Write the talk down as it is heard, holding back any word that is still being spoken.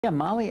Yeah,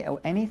 Molly,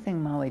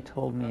 anything Molly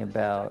told me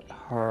about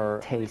her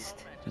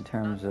taste in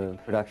terms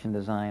of production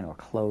design or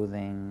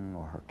clothing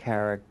or her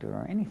character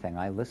or anything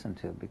I listened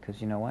to,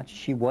 because you know what?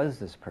 She was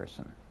this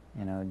person.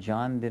 You know,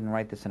 John didn't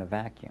write this in a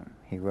vacuum.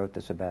 He wrote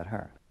this about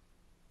her.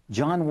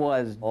 John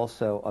was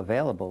also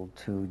available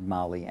to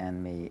Molly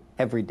and me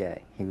every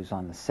day. He was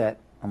on the set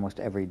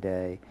almost every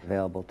day,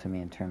 available to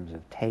me in terms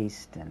of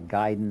taste and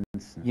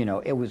guidance. You know,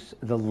 it was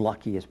the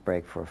luckiest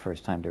break for a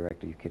first-time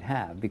director you could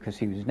have, because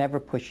he was never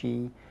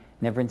pushy,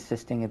 never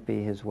insisting it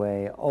be his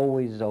way,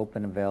 always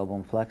open, available,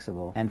 and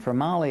flexible. And for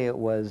Molly, it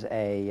was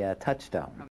a touchstone.